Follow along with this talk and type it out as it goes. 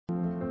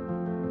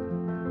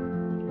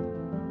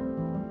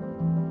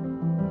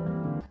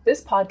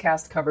This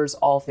podcast covers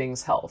all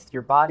things health,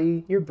 your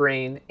body, your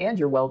brain, and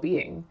your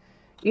well-being.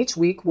 Each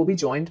week, we'll be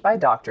joined by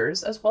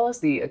doctors, as well as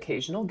the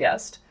occasional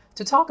guest,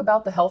 to talk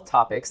about the health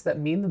topics that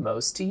mean the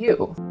most to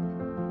you.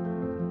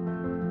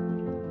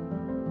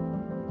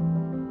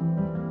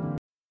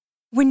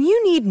 When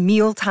you need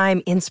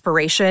mealtime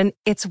inspiration,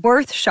 it's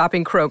worth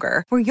shopping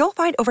Kroger, where you'll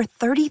find over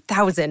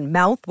 30,000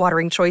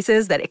 mouth-watering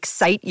choices that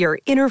excite your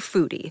inner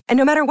foodie. And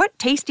no matter what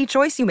tasty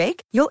choice you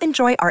make, you'll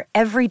enjoy our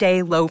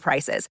everyday low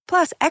prices,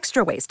 plus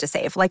extra ways to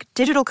save, like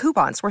digital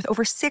coupons worth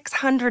over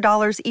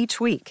 $600 each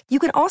week. You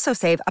can also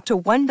save up to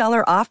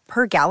 $1 off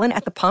per gallon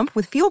at the pump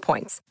with fuel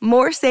points.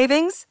 More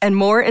savings and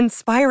more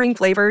inspiring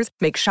flavors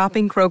make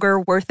shopping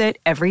Kroger worth it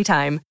every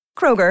time.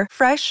 Kroger,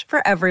 fresh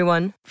for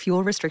everyone.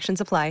 Fuel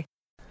restrictions apply.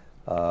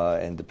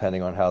 And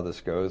depending on how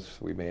this goes,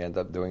 we may end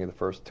up doing it the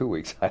first 2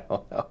 weeks. I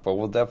don't know, but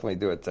we'll definitely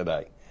do it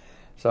today.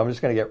 So I'm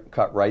just going to get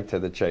cut right to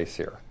the chase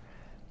here.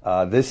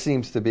 This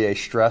seems to be a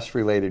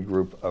stress-related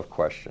group of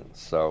questions.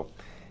 So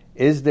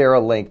is there a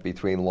link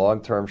between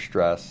long-term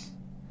stress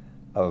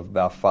of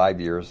about 5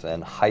 years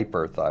and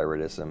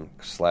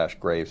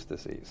hyperthyroidism/Graves'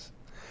 disease?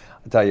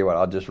 I'll tell you what,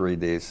 I'll just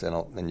read these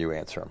and you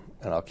answer them,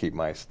 and I'll keep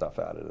my stuff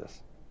out of this.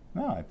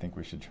 No, I think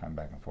we should chime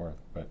back and forth.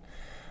 But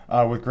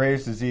with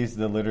Graves' disease,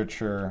 the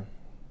literature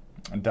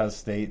does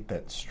state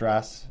that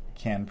stress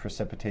can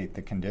precipitate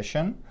the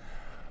condition.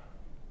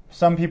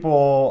 Some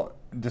people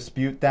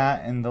dispute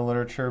that in the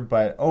literature,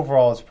 but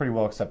overall it's pretty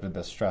well accepted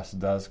that stress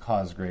does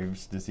cause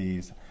Graves'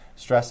 disease.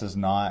 Stress is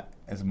not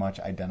as much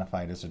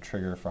identified as a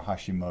trigger for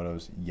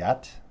Hashimoto's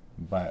yet,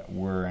 but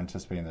we're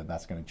anticipating that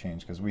that's going to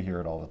change because we hear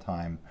it all the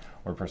time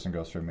where a person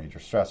goes through a major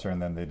stressor and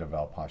then they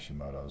develop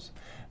Hashimoto's.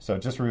 So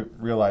just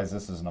realize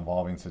this is an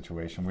evolving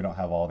situation. We don't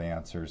have all the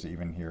answers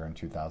even here in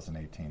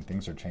 2018.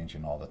 Things are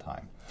changing all the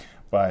time.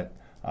 But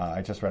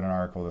I just read an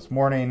article this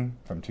morning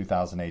from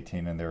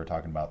 2018 and they were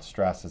talking about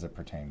stress as it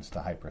pertains to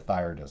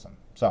hyperthyroidism.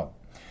 So,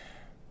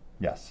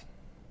 yes.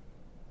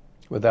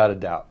 Without a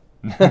doubt.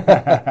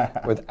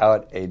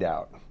 Without a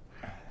doubt.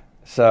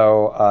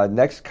 So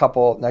next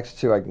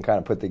two I can kind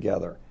of put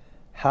together.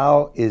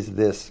 How is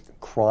this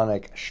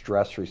chronic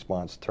stress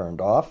response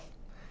turned off?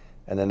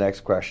 And the next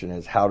question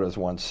is, how does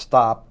one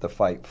stop the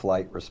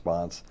fight-flight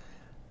response?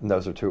 And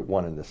those are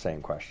one and the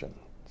same question.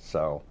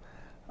 So,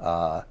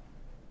 and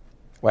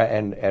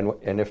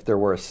if there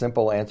were a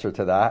simple answer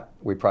to that,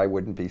 we probably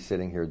wouldn't be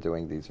sitting here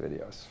doing these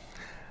videos.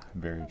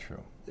 Very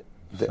true.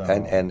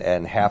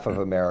 And half of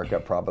America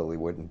probably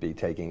wouldn't be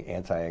taking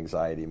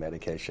anti-anxiety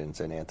medications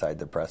and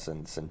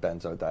antidepressants and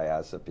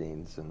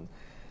benzodiazepines and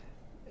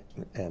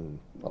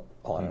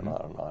on and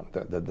on and on.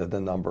 The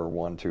number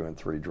 1, 2, and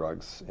 3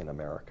 drugs in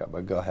America.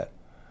 But go ahead.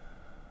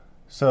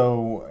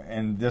 So,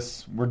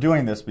 we're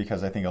doing this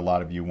because I think a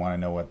lot of you want to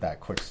know what that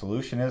quick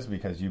solution is,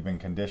 because you've been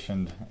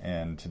conditioned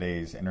in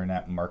today's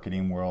internet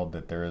marketing world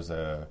that there is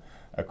a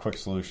quick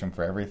solution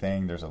for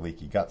everything. There's a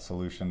leaky gut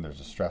solution.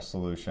 There's a stress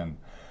solution.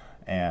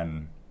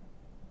 And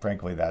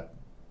frankly, that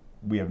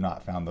we have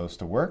not found those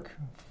to work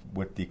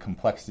with the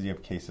complexity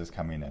of cases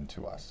coming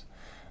into us.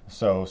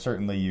 So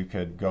certainly you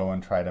could go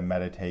and try to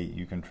meditate.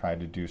 You can try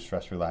to do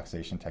stress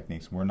relaxation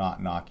techniques. We're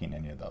not knocking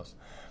any of those.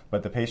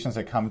 But the patients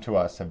that come to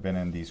us have been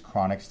in these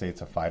chronic states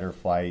of fight or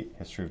flight,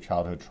 history of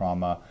childhood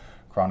trauma,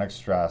 chronic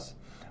stress,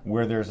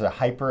 where there's a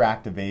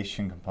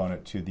hyperactivation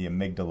component to the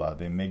amygdala.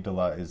 The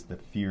amygdala is the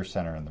fear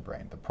center in the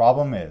brain. The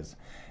problem is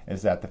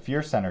that the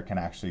fear center can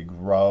actually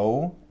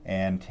grow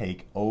and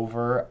take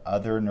over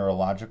other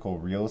neurological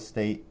real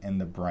estate in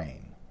the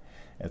brain.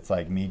 It's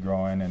like me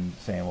growing and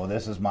saying, well,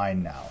 this is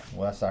mine now.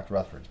 Well, that's Dr.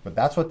 Rutherford's. But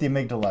that's what the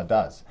amygdala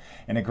does.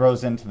 And it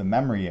grows into the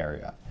memory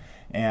area.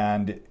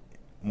 And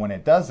when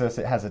it does this,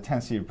 it has a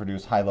tendency to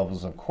produce high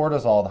levels of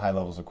cortisol. The high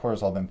levels of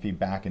cortisol then feed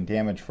back and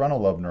damage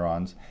frontal lobe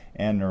neurons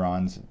and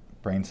neurons,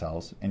 brain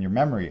cells, in your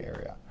memory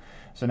area.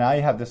 So now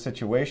you have this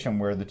situation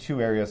where the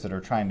two areas that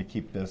are trying to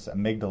keep this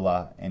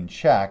amygdala in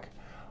check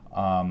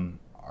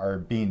are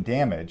being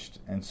damaged,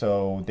 and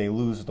so they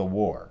lose the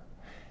war.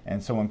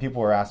 And so when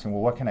people are asking,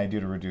 well, what can I do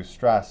to reduce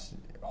stress?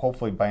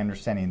 Hopefully by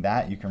understanding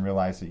that, you can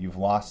realize that you've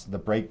lost the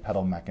brake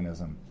pedal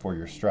mechanism for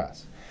your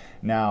stress.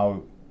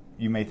 Now,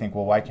 you may think,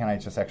 well, why can't I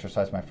just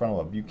exercise my frontal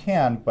lobe? You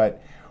can,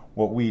 but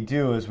what we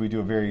do is we do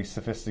a very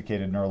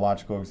sophisticated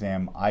neurological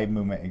exam, eye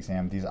movement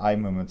exam. These eye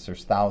movements,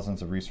 there's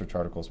thousands of research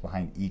articles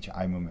behind each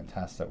eye movement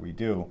test that we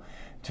do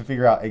to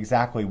figure out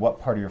exactly what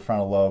part of your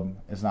frontal lobe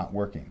is not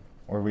working.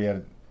 Or we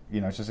had,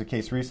 it's just a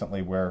case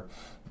recently where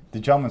the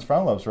gentleman's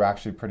frontal lobes were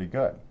actually pretty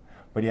good,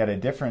 but he had a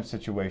different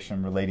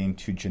situation relating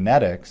to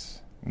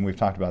genetics, and we've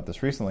talked about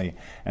this recently,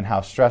 and how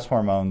stress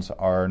hormones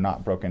are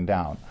not broken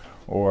down,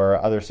 or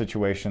other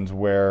situations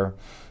where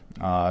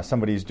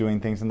somebody's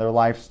doing things in their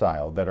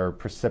lifestyle that are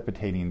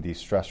precipitating these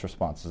stress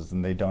responses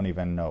and they don't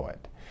even know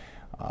it.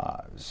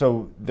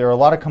 So there are a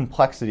lot of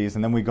complexities,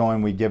 and then we go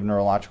and we give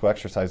neurological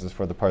exercises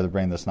for the part of the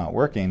brain that's not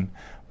working,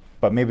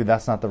 but maybe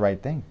that's not the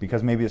right thing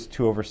because maybe it's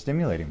too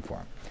overstimulating for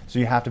them. So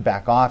you have to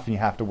back off and you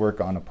have to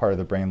work on a part of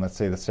the brain, let's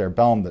say the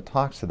cerebellum, that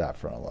talks to that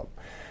frontal lobe,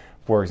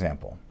 for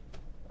example.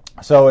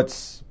 So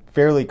it's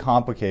fairly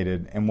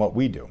complicated in what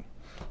we do.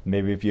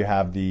 Maybe if you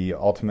have the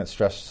ultimate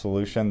stress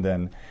solution,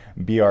 then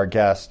be our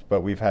guest.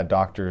 But we've had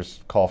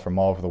doctors call from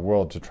all over the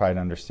world to try to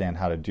understand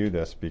how to do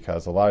this,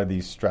 because a lot of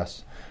these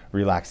stress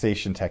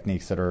relaxation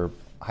techniques that are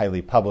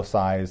highly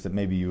publicized, that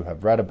maybe you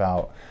have read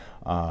about,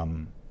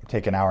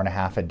 take an hour and a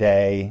half a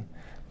day,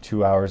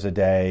 2 hours a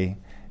day,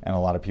 and a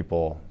lot of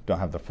people don't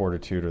have the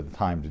fortitude or the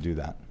time to do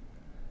that.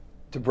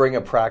 To bring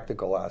a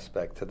practical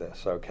aspect to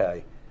this,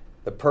 okay,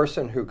 the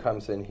person who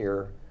comes in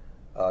here,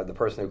 the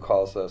person who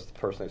calls us, the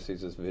person who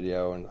sees this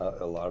video, and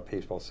a lot of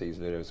people see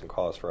videos and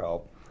call us for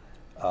help,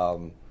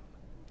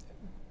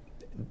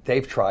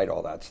 they've tried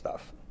all that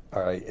stuff.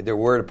 All right,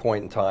 we're at a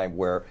point in time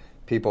where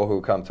people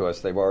who come to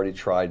us, they've already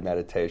tried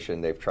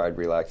meditation, they've tried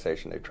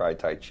relaxation, they've tried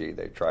Tai Chi,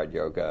 they've tried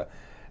yoga,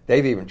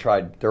 they've even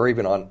tried. They're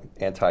even on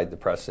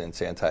antidepressants,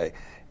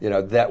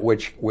 that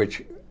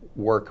which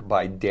work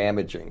by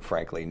damaging,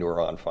 frankly,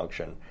 neuron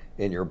function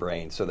in your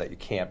brain so that you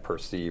can't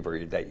perceive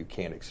or that you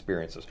can't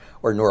experience this.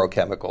 Or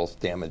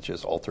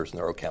neurochemicals, alters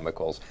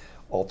neurochemicals,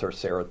 alter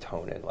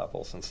serotonin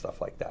levels and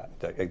stuff like that,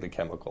 the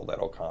chemical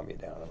that'll calm you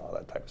down and all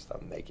that type of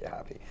stuff and make you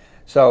happy.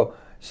 So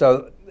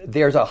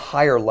there's a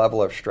higher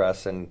level of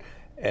stress, and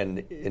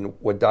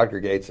what Dr.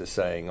 Gates is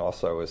saying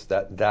also is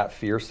that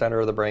fear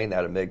center of the brain,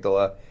 that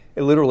amygdala,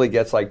 it literally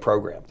gets like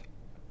programmed.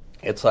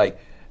 It's like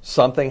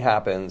something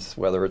happens,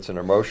 whether it's an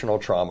emotional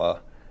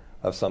trauma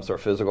of some sort,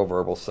 physical,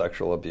 verbal,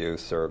 sexual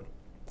abuse, or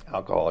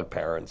alcoholic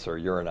parents, or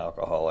you're an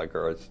alcoholic,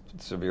 or it's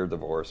severe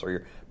divorce,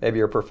 or maybe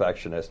you're a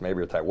perfectionist, maybe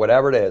you're type,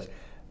 whatever it is,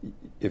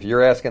 if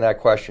you're asking that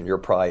question, you're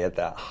probably at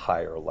that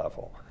higher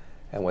level.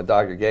 And what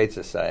Dr. Gates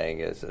is saying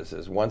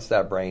is once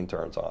that brain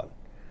turns on,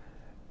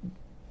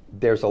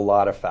 there's a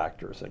lot of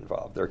factors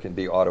involved. There can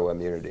be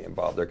autoimmunity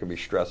involved. There can be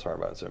stress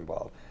hormones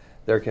involved.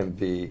 There can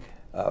be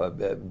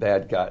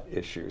bad gut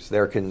issues.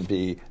 There can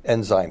be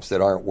enzymes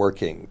that aren't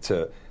working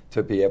to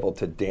be able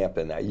to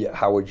dampen that.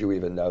 How would you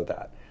even know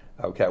that?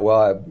 Okay,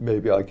 well,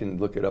 maybe I can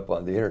look it up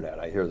on the internet.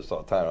 I hear this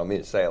all the time. I don't mean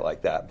to say it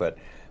like that, but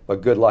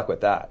good luck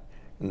with that,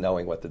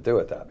 knowing what to do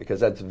with that, because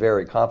that's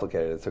very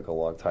complicated. It took a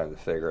long time to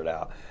figure it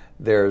out.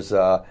 There's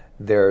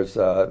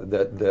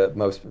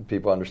most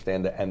people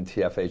understand the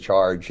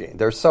MTHFR gene.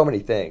 There's so many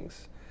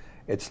things.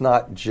 It's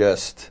not.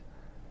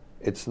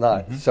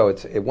 Mm-hmm.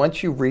 So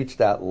once you reach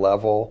that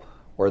level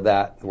where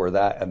that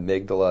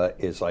amygdala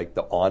is like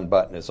the on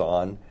button is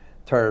on,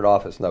 turn it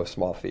off is no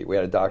small feat. We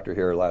had a doctor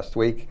here last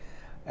week,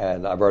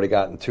 and I've already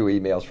gotten 2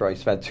 emails from him. He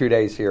spent 2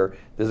 days here.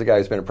 This is a guy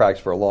who's been in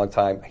practice for a long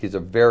time. He's a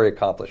very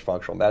accomplished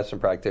functional medicine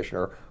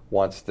practitioner,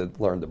 wants to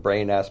learn the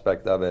brain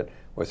aspect of it,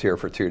 was here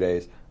for 2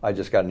 days. I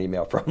just got an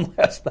email from him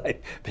last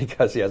night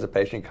because he has a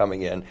patient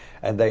coming in,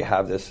 and they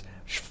have this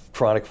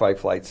chronic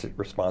fight-flight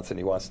response, and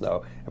he wants to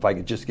know if I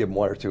could just give him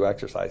 1 or 2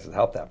 exercises to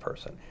help that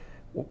person.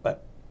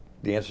 But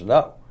the answer is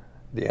no.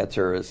 The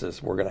answer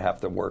is we're going to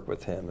have to work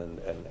with him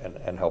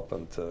and help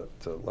him to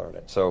learn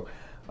it. So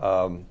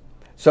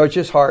it's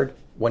just hard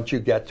once you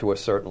get to a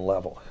certain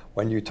level.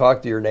 When you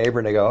talk to your neighbor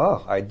and they go,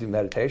 oh, I do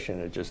meditation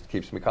and it just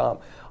keeps me calm.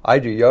 I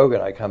do yoga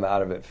and I come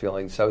out of it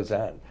feeling so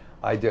zen.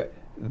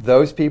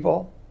 Those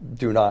people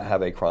do not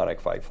have a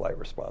chronic fight-flight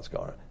response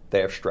going on.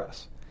 They have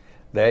stress.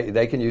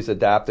 They can use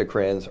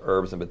adaptocrines,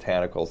 herbs, and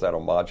botanicals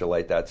that'll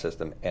modulate that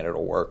system, and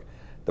it'll work.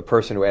 The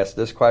person who asked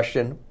this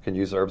question can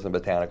use herbs and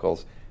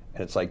botanicals,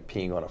 and it's like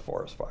peeing on a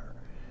forest fire.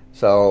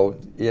 So,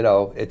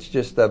 it's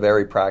just a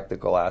very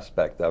practical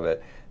aspect of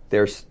it.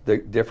 There's the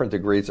different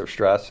degrees of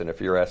stress, and if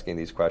you're asking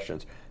these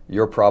questions,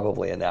 you're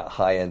probably in that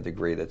high-end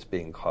degree that's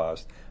being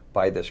caused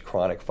by this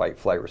chronic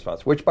fight-flight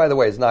response, which, by the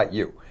way, is not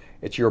you.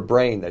 It's your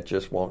brain that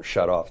just won't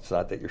shut off. It's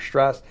not that you're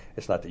stressed.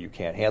 It's not that you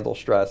can't handle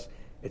stress.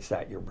 It's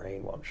that your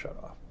brain won't shut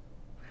off.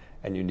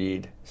 And you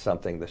need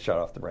something to shut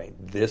off the brain.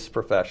 This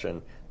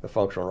profession, the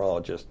functional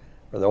neurologists,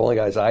 are the only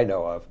guys I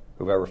know of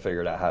who've ever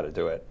figured out how to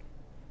do it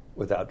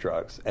without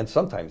drugs, and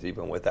sometimes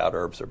even without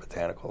herbs or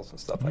botanicals and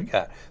stuff like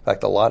that. In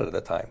fact, a lot of the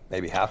time,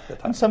 maybe half the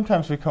time. And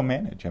sometimes we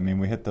co-manage. I mean,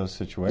 we hit those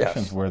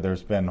situations where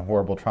there's been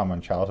horrible trauma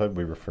in childhood.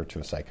 We refer to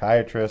a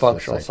psychiatrist,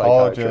 functional a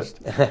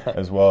psychologist,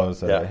 as well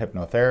as a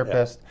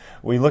hypnotherapist. Yeah.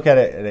 We look at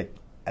it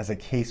as a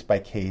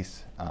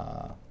case-by-case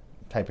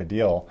type of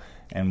deal,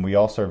 and we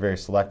also are very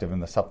selective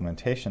in the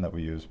supplementation that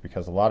we use,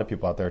 because a lot of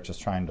people out there are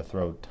just trying to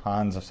throw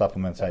tons of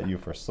supplements at you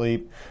for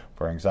sleep,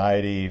 for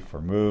anxiety,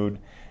 for mood.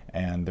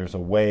 And there's a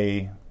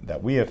way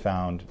that we have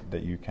found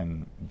that you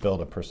can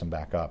build a person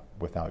back up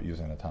without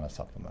using a ton of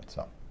supplements.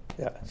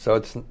 So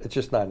it's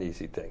just not an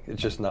easy thing. It's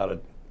just not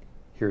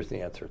here's the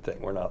answer thing.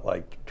 We're not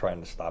like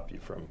trying to stop you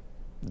from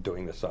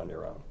doing this on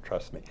your own.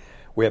 Trust me.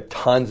 We have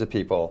tons of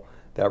people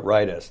that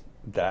write us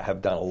that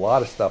have done a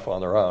lot of stuff on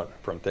their own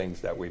from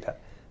things that we've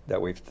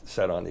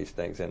said on these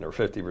things, and they're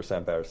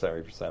 50% better,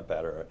 70%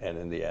 better, and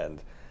in the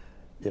end,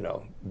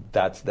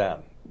 that's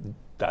them.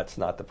 That's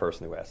not the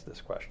person who asked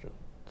this question.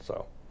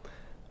 So.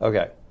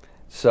 Okay,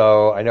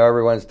 so I know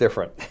everyone's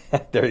different.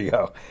 There you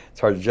go. It's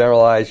hard to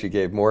generalize. You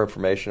gave more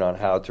information on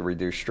how to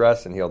reduce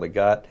stress and heal the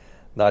gut,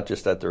 not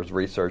just that there's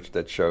research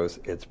that shows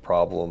it's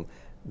problem.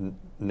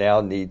 Now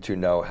need to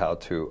know how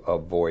to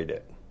avoid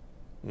it.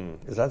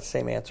 Is that the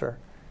same answer?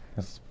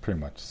 It's pretty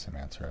much the same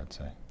answer, I'd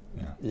say.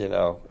 Yeah. You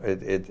know,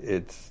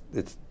 it's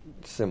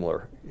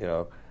similar. You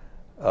know,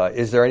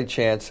 is there any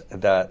chance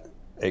that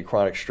a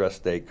chronic stress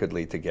state could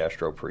lead to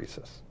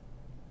gastroparesis?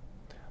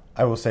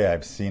 I will say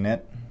I've seen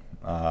it.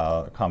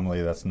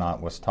 Commonly, that's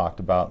not what's talked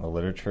about in the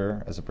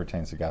literature as it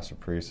pertains to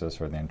gastroparesis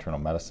or the internal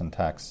medicine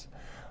texts,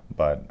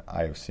 but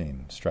I've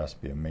seen stress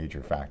be a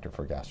major factor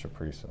for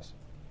gastroparesis.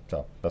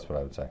 So that's what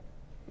I would say.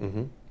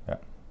 Mm-hmm. Yeah.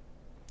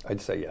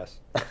 I'd say yes.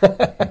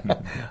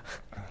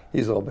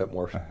 He's a little bit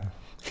more.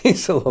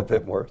 He's a little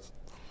bit more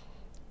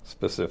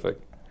specific.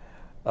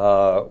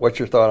 What's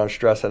your thought on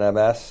stress and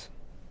MS?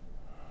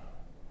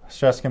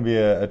 Stress can be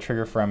a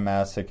trigger for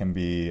MS. It can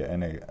be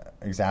an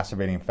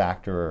exacerbating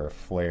factor or a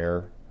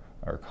flare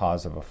or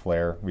cause of a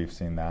flare. We've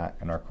seen that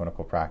in our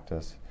clinical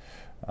practice.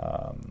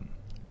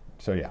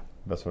 So yeah,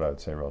 that's what I would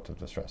say relative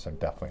to stress. I've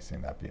definitely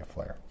seen that be a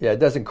flare. Yeah, it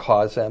doesn't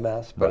cause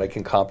MS, but Right. it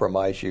can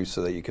compromise you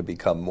so that you could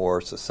become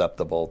more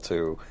susceptible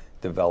to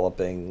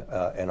developing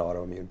an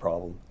autoimmune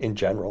problem in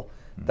general.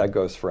 Mm-hmm. That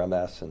goes for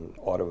MS and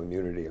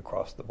autoimmunity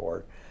across the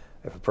board.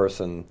 If a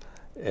person,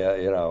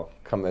 John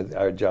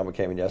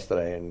came in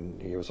yesterday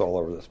and he was all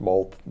over this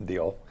mold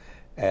deal,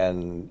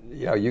 and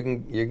you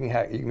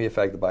can be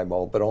affected by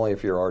mold, but only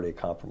if you're already a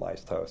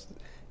compromised host.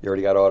 You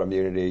already got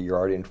autoimmunity, you're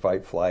already in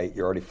fight flight,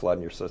 you're already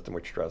flooding your system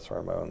with stress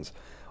hormones,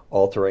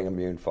 altering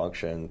immune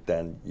function,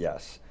 then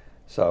yes.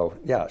 So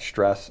yeah,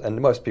 stress, and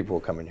most people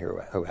who come in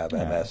here who have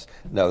MS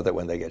know that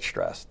when they get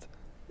stressed,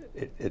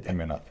 They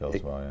may not feel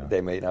as well, yeah.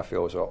 They may not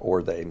feel as well,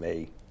 or they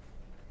may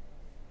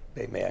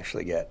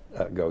actually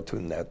go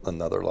to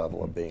another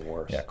level of being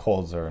worse. Yeah,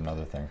 colds are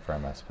another thing for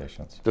MS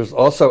patients. There's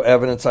also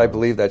evidence, I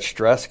believe, that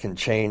stress can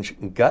change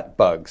gut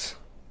bugs!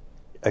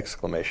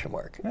 Exclamation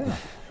mark. Yeah.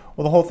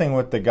 Well, the whole thing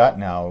with the gut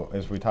now,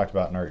 as we talked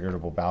about in our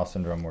irritable bowel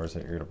syndrome, or is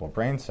it irritable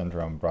brain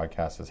syndrome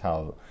broadcast, is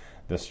how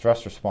the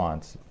stress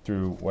response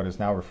through what is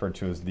now referred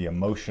to as the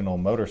emotional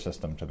motor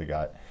system to the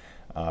gut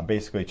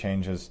basically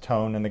changes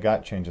tone in the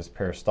gut, changes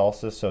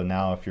peristalsis. So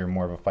now if you're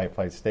more of a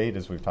fight-flight state,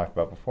 as we've talked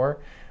about before,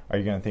 are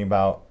you going to think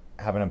about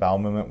having a bowel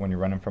movement when you're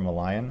running from a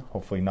lion?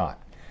 Hopefully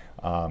not.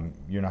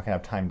 You're not going to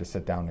have time to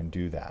sit down and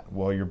do that.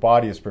 Well, your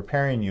body is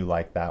preparing you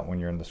like that when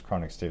you're in this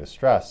chronic state of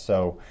stress.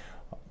 So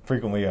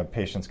frequently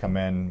patients come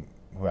in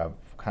who have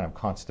kind of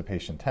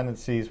constipation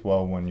tendencies.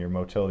 Well, when your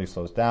motility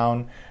slows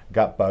down,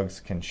 gut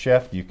bugs can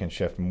shift. You can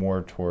shift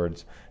more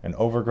towards an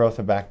overgrowth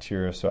of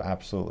bacteria. So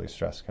absolutely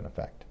stress can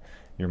affect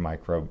your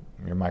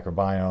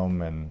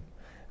microbiome, and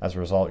as a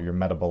result, your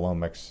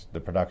metabolomics,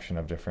 the production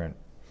of different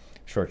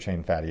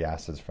short-chain fatty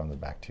acids from the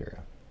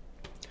bacteria.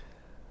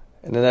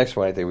 And the next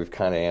one I think we've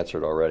kind of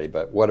answered already,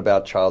 but what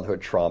about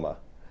childhood trauma?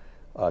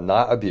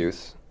 Not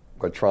abuse,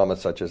 but trauma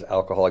such as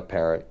alcoholic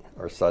parent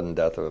or sudden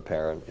death of a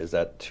parent. Is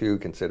that too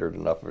considered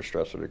enough of a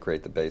stressor to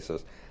create the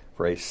basis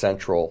for a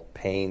central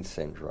pain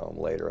syndrome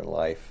later in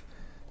life?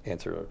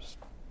 Answer is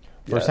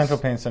For yes. central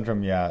pain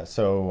syndrome, yeah.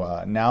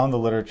 So now in the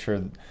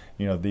literature,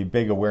 the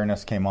big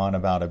awareness came on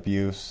about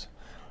abuse.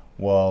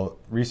 Well,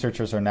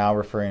 researchers are now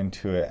referring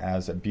to it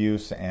as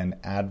abuse and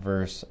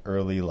adverse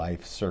early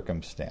life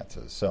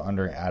circumstances. So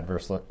under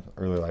adverse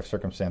early life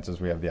circumstances,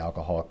 we have the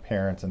alcoholic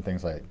parents and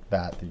things like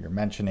that you're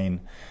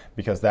mentioning,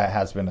 because that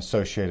has been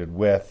associated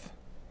with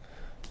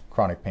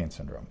chronic pain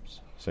syndromes.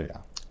 So yeah.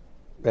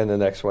 And the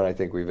next one I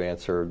think we've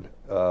answered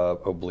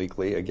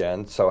obliquely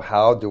again. So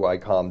how do I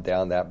calm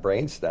down that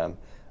brainstem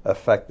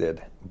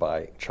affected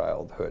by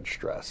childhood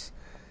stress?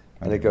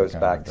 And it goes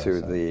back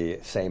to the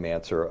same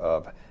answer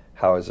of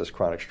how is this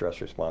chronic stress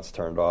response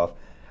turned off?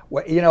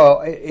 Well,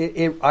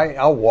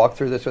 I'll walk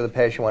through this with a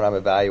patient when I'm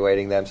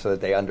evaluating them so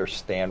that they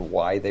understand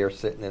why they're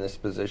sitting in this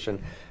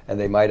position, and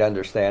they might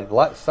understand.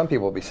 Some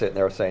people will be sitting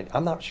there saying,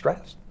 "I'm not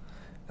stressed,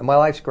 and my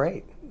life's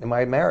great, and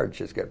my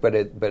marriage is good." But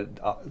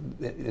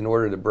in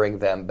order to bring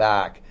them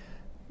back,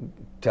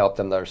 to help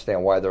them to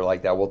understand why they're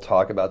like that, we'll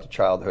talk about the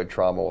childhood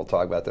trauma. We'll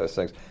talk about those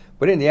things.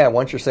 But in the end,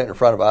 once you're sitting in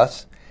front of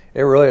us,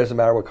 it really doesn't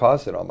matter what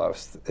caused it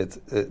almost.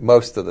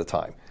 Most of the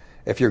time.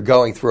 If you're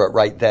going through it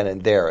right then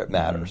and there, it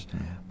matters.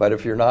 Mm-hmm. But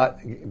if you're not,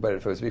 but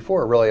if it was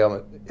before,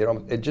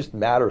 it just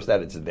matters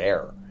that it's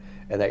there,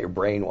 and that your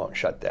brain won't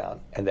shut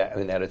down, and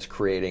that it's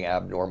creating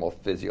abnormal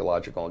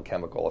physiological and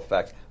chemical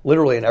effects,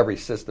 literally in every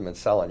system and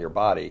cell in your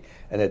body,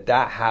 and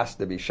that has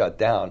to be shut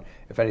down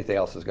if anything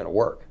else is going to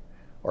work,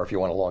 or if you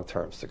want a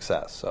long-term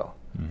success. So,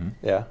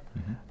 yeah,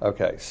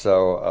 okay.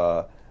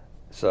 So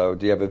do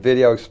you have a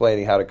video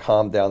explaining how to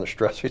calm down the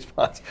stress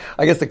response?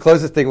 I guess the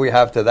closest thing we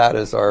have to that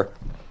is our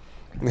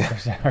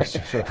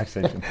stress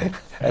relaxation.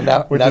 And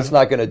that's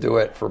not going to do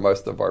it for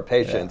most of our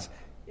patients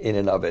in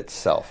and of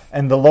itself.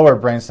 And the lower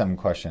brainstem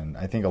question,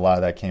 I think a lot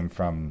of that came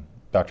from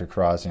Dr.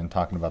 Karazian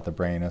talking about the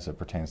brain as it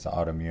pertains to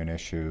autoimmune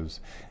issues.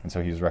 And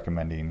so he was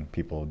recommending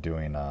people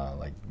doing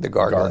like the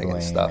gargling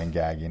and stuff, and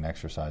gagging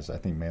exercise. I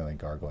think mainly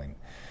gargling.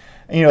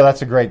 And,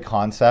 that's a great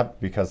concept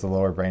because the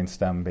lower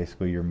brainstem,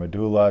 basically your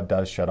medulla,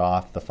 does shut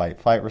off the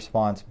fight-flight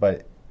response,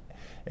 but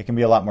it can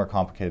be a lot more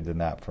complicated than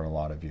that for a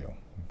lot of you.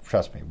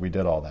 Trust me, we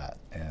did all that.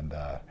 And,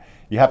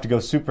 you have to go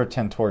super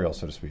tentorial,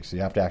 so to speak. So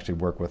you have to actually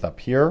work with up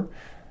here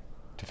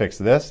to fix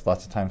this,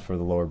 lots of times for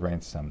the lower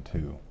brainstem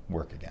to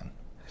work again.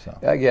 So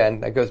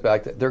again, that goes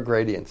back to, there are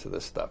gradients of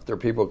this stuff. There are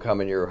people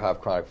coming here who have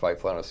chronic fight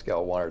flow on a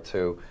scale of 1 or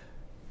 2.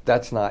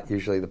 That's not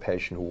usually the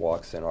patient who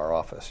walks in our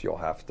office. You'll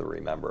have to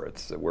remember,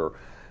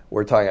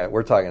 we're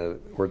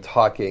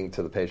talking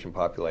to the patient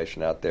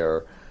population out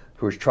there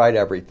who's tried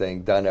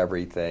everything, done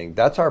everything.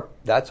 That's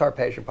our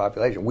patient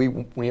population.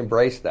 We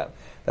embrace them.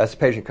 That's the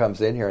patient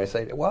comes in here and I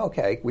say, well,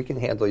 okay, we can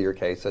handle your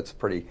case. That's a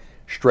pretty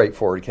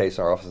straightforward case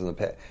in our office, and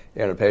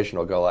the patient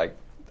will go like,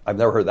 I've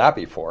never heard that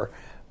before.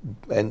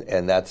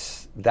 And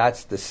that's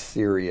the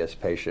serious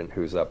patient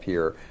who's up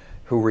here,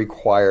 who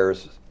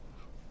requires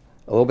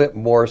a little bit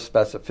more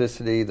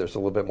specificity. There's a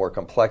little bit more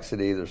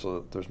complexity.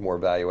 There's more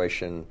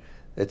evaluation.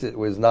 It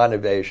was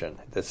non-evasion.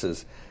 This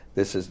is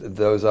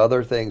those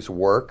other things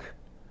work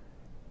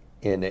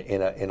in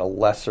a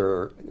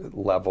lesser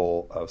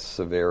level of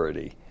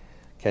severity.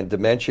 Can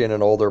dementia in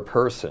an older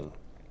person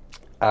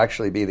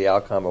actually be the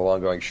outcome of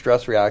ongoing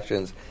stress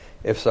reactions?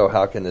 If so,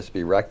 how can this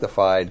be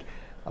rectified?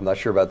 I'm not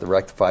sure about the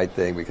rectified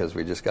thing because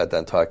we just got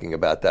done talking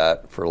about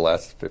that for the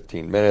last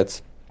 15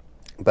 minutes.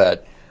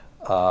 But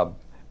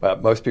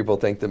most people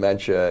think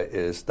dementia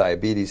is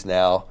diabetes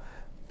now,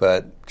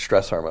 but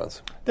stress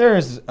hormones. There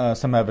is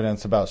some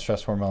evidence about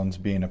stress hormones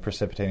being a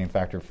precipitating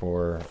factor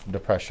for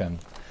depression.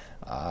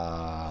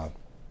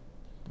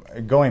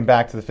 Going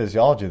back to the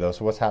physiology, though,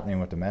 so what's happening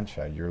with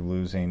dementia? You're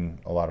losing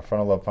a lot of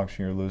frontal lobe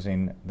function. You're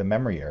losing the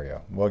memory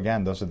area. Well,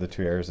 again, those are the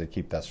two areas that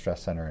keep that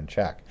stress center in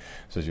check.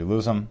 So as you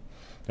lose them,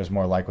 there's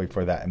more likely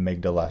for that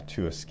amygdala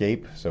to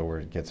escape, so where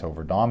it gets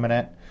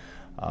over-dominant.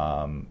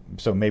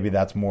 So maybe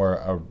that's more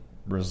a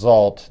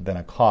result than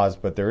a cause,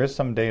 but there is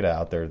some data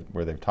out there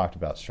where they've talked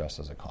about stress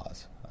as a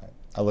cause.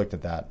 I looked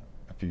at that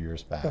a few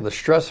years back. Now, the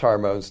stress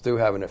hormones do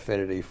have an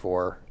affinity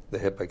for the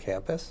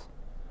hippocampus.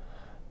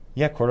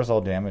 Yeah,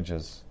 cortisol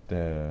damages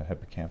the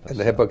hippocampus. And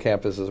the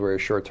hippocampus is where your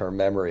short-term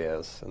memory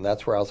is, and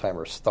that's where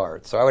Alzheimer's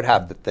starts. So I would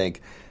have to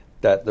think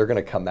that they're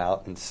going to come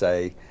out and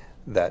say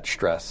that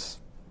stress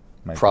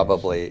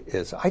probably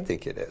is. I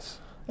think it is.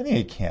 I think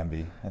it can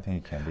be.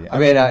 I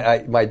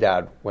mean, my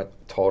dad went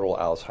total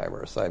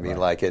Alzheimer's. I mean,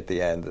 like at the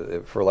end,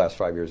 for the last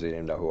 5 years, he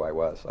didn't know who I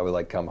was. I would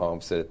like come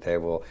home, sit at the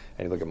table,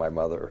 and he'd look at my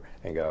mother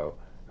and go,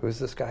 who's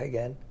this guy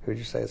again? Who'd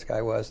you say this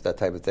guy was? That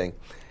type of thing.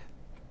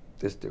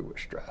 This dude was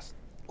stressed.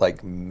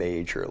 Like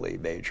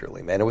majorly,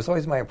 man. It was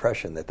always my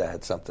impression that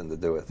had something to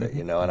do with it,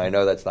 you know. And I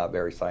know that's not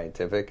very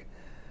scientific.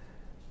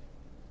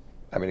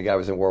 I mean, the guy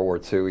was in World War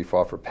II. He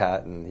fought for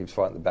Patton. He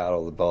fought in the Battle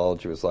of the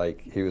Bulge. He was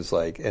like,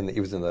 and he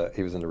was in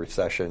the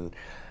recession.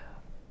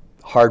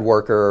 Hard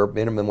worker,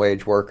 minimum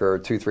wage worker,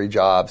 2-3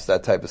 jobs,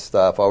 that type of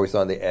stuff. Always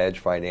on the edge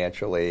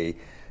financially.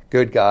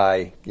 Good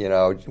guy, you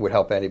know, would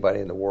help anybody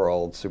in the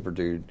world. Super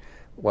dude,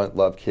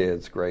 loved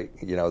kids, great,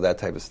 you know, that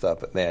type of stuff.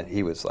 But man,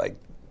 he was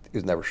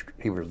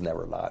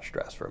never not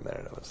stressed for a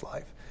minute of his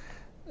life.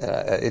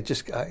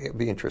 It'd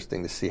be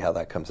interesting to see how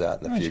that comes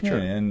out in the future.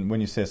 And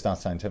when you say it's not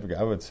scientific,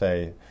 I would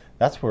say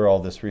that's where all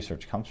this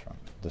research comes from.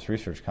 This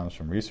research comes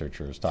from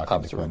researchers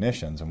talking to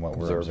clinicians and what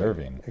we're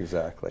observing.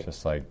 Exactly.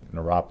 Just like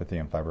neuropathy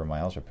and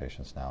fibromyalgia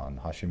patients now, and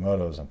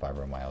Hashimoto's and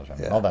fibromyalgia. I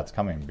mean, all that's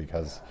coming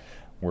because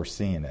we're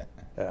seeing it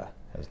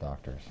as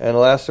doctors. And the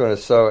last one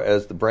is, so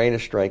as the brain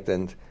is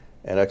strengthened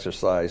and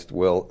exercised,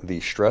 will the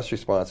stress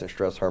response and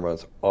stress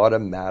hormones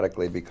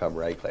automatically become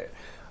regulated?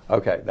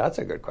 Okay, that's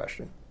a good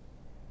question.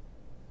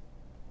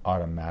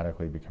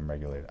 Automatically become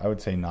regulated? I would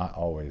say not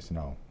always,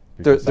 no.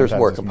 There's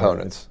more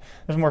components.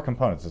 There's more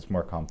components. It's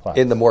more complex.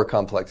 In the more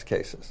complex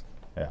cases.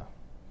 Yeah,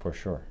 for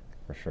sure.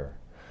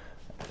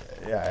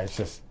 Yeah,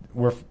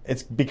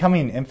 it's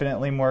becoming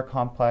infinitely more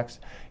complex.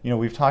 You know,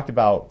 we've talked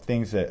about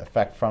things that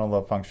affect frontal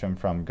lobe function,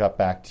 from gut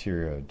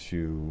bacteria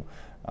to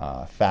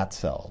fat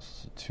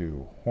cells,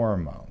 to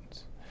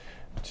hormones,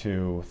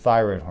 to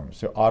thyroid hormones,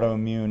 to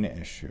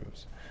autoimmune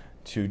issues,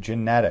 to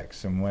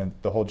genetics. And when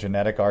the whole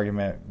genetic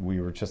argument, we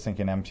were just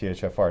thinking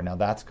MTHFR. Now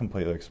that's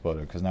completely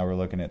exploded because now we're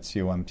looking at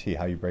COMT,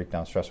 how you break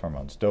down stress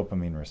hormones,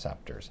 dopamine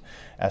receptors,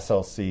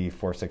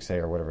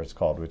 SLC46A or whatever it's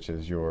called, which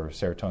is your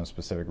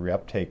serotonin-specific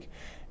reuptake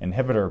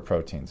inhibitor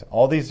proteins.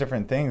 All these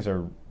different things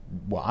are,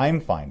 what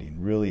I'm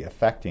finding, really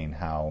affecting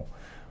how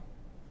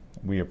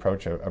we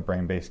approach a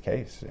brain-based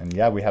case. And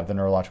yeah, we have the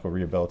neurological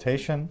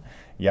rehabilitation.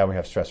 Yeah, we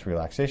have stress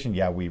relaxation.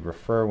 Yeah, we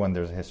refer when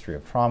there's a history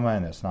of trauma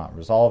and it's not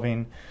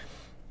resolving.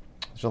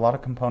 There's a lot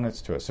of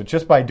components to it. So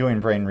just by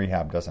doing brain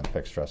rehab doesn't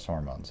fix stress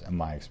hormones, in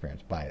my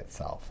experience, by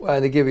itself. Well,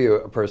 and to give you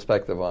a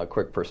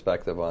quick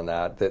perspective on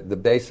that, the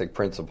basic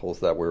principles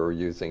that we were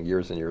using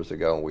years and years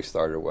ago when we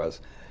started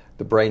was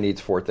the brain needs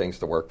 4 things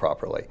to work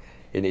properly.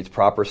 It needs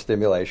proper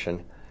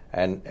stimulation,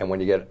 and when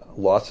you get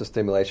loss of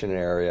stimulation in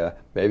an area,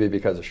 maybe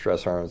because of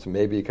stress hormones,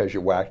 maybe because you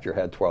whacked your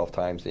head 12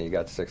 times and you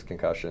got 6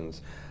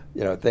 concussions,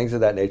 you know, things of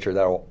that nature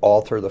that will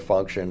alter the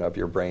function of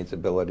your brain's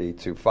ability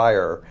to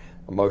fire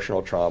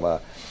emotional trauma,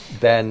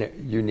 then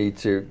you need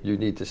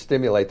to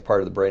stimulate the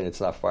part of the brain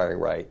that's not firing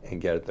right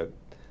and get it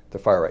to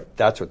fire right.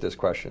 That's what this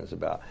question is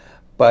about.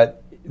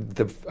 But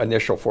the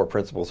initial 4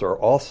 principles are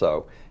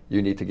also,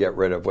 you need to get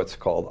rid of what's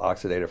called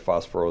oxidative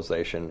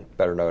phosphorylation,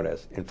 better known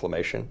as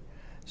inflammation.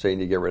 So you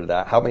need to get rid of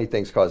that. How many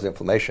things cause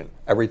inflammation?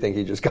 Everything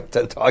he just got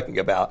done talking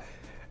about.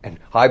 And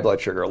high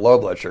blood sugar, low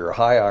blood sugar,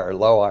 high iron,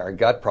 low iron,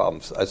 gut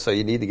problems. So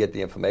you need to get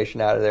the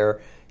inflammation out of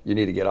there. You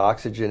need to get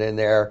oxygen in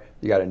there.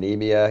 You got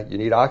anemia. You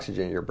need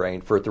oxygen in your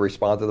brain for it to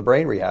respond to the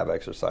brain rehab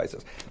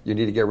exercises. You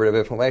need to get rid of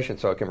inflammation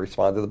so it can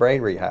respond to the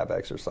brain rehab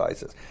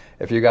exercises.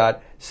 If you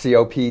got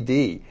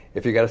COPD,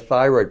 if you got a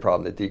thyroid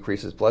problem that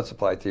decreases blood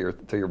supply to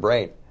your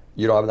brain,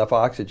 you don't have enough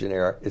oxygen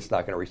there, it's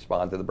not going to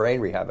respond to the brain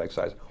rehab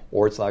exercise,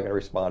 or it's not going to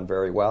respond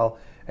very well.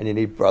 And you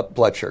need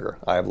blood sugar.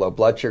 I have low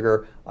blood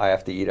sugar. I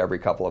have to eat every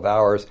couple of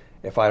hours.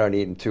 If I don't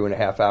eat in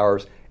 2.5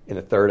 hours, in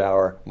the third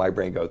hour, my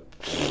brain goes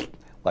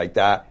like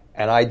that.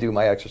 And I do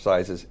my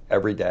exercises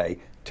every day,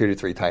 2 to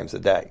 3 times a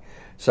day.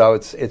 So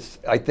it's.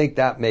 I think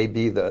that may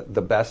be the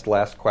best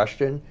last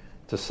question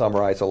to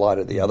summarize a lot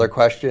of the other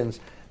questions,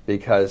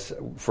 because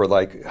for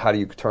like, how do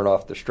you turn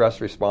off the stress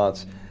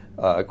response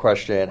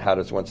question? How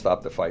does one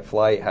stop the fight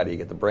flight? How do you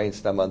get the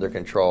brainstem under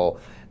control?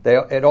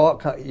 You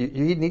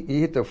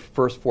hit the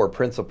first 4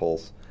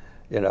 principles,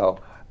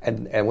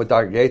 and what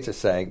Dr. Gates is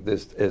saying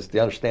is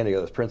the understanding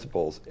of those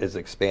principles is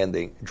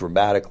expanding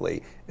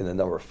dramatically in the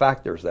number of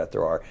factors that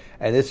there are.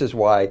 And this is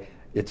why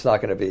it's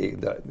not going to be,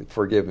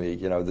 forgive me,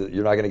 you're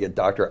not going to get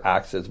Dr.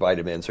 Axe's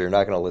vitamins, or you're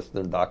not going to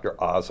listen to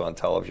Dr. Oz on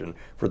television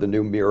for the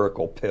new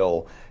miracle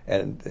pill.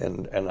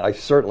 And I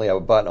certainly have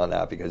a button on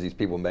that, because these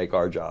people make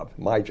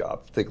my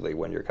job, particularly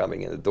when you're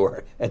coming in the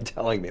door and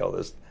telling me all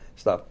this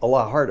stuff, a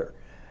lot harder.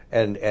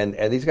 And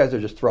these guys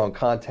are just throwing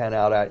content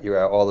out at you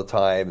all the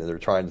time, and they're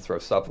trying to throw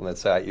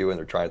supplements at you, and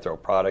they're trying to throw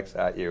products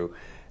at you,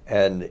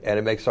 and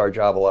it makes our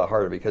job a lot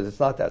harder, because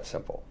it's not that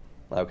simple.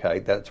 Okay,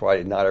 that's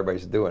why not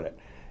everybody's doing it.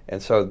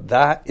 And so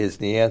that is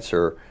the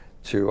answer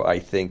to, I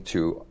think,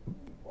 to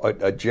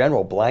a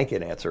general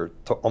blanket answer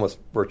to almost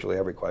virtually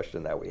every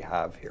question that we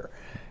have here.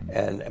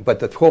 But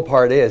the cool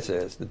part is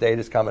the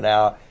data's coming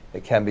out.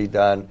 It can be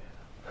done.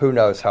 Who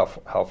knows how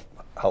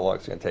long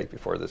it's going to take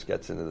before this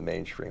gets into the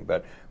mainstream.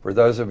 But for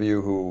those of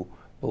you who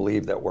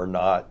believe that we're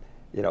not,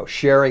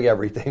 sharing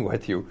everything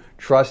with you,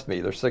 trust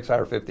me, there's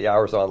 650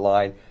 hours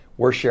online.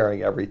 We're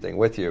sharing everything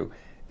with you.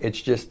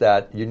 It's just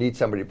that you need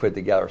somebody to put it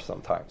together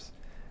sometimes.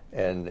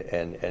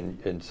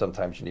 And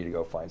sometimes you need to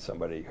go find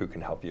somebody who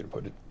can help you to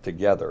put it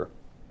together.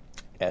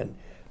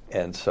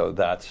 And so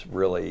that's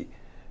really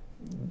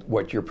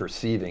what you're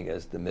perceiving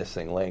as the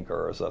missing link,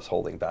 or as us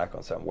holding back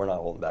on something. We're not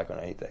holding back on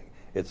anything.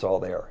 It's all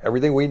there.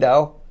 Everything we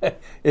know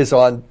is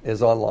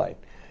online.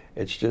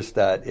 It's just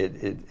that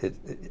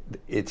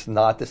it's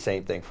not the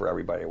same thing for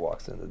everybody who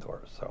walks in the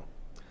door. So,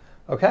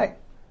 okay.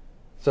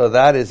 So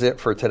that is it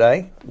for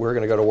today. We're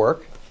going to go to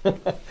work,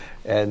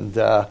 and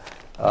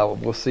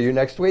we'll see you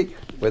next week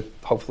with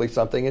hopefully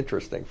something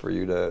interesting for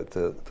you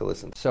to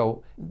listen to.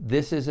 So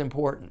this is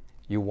important.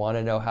 You want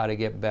to know how to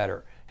get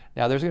better.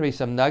 Now, there's going to be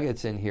some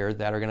nuggets in here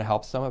that are going to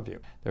help some of you.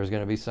 There's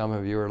going to be some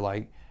of you who are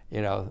like,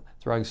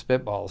 throwing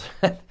spitballs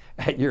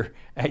at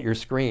your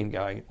screen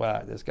going,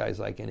 wow, this guy's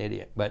like an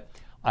idiot. But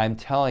I'm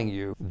telling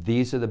you,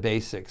 these are the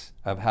basics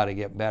of how to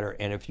get better.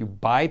 And if you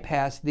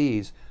bypass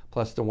these,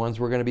 plus the ones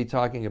we're going to be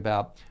talking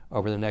about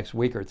over the next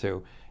week or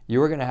two,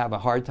 you are going to have a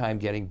hard time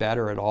getting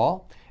better at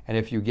all. And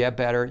if you get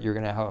better, you're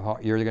going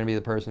to be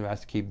the person who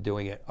has to keep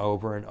doing it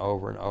over and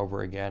over and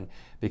over again,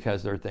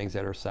 because there are things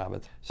that are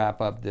sabotaged.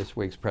 Wrap up this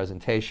week's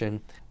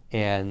presentation,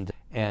 and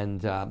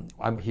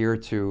I'm here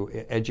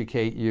to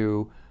educate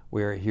you.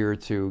 We're here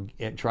to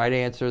try to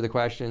answer the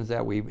questions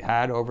that we've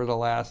had over the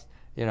last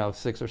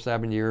 6 or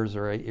 7 years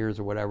or 8 years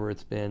or whatever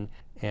it's been,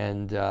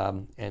 and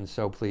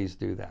so please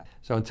do that.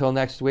 So until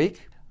next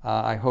week,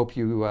 I hope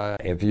you.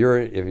 If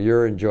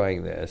you're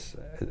enjoying this,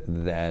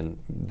 then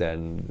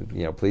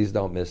please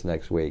don't miss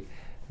next week.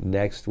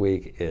 Next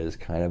week is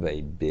kind of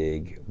a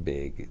big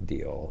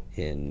deal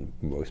in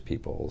most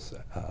people's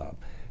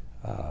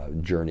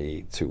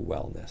journey to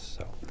wellness.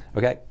 So,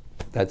 okay,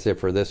 that's it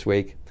for this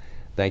week.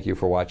 Thank you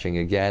for watching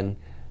again,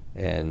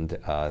 and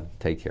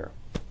take care.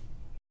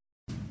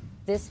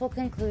 This will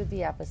conclude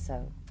the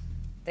episode.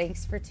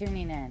 Thanks for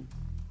tuning in.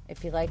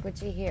 If you like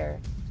what you hear,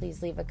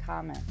 please leave a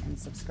comment and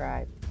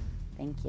subscribe. Thank you.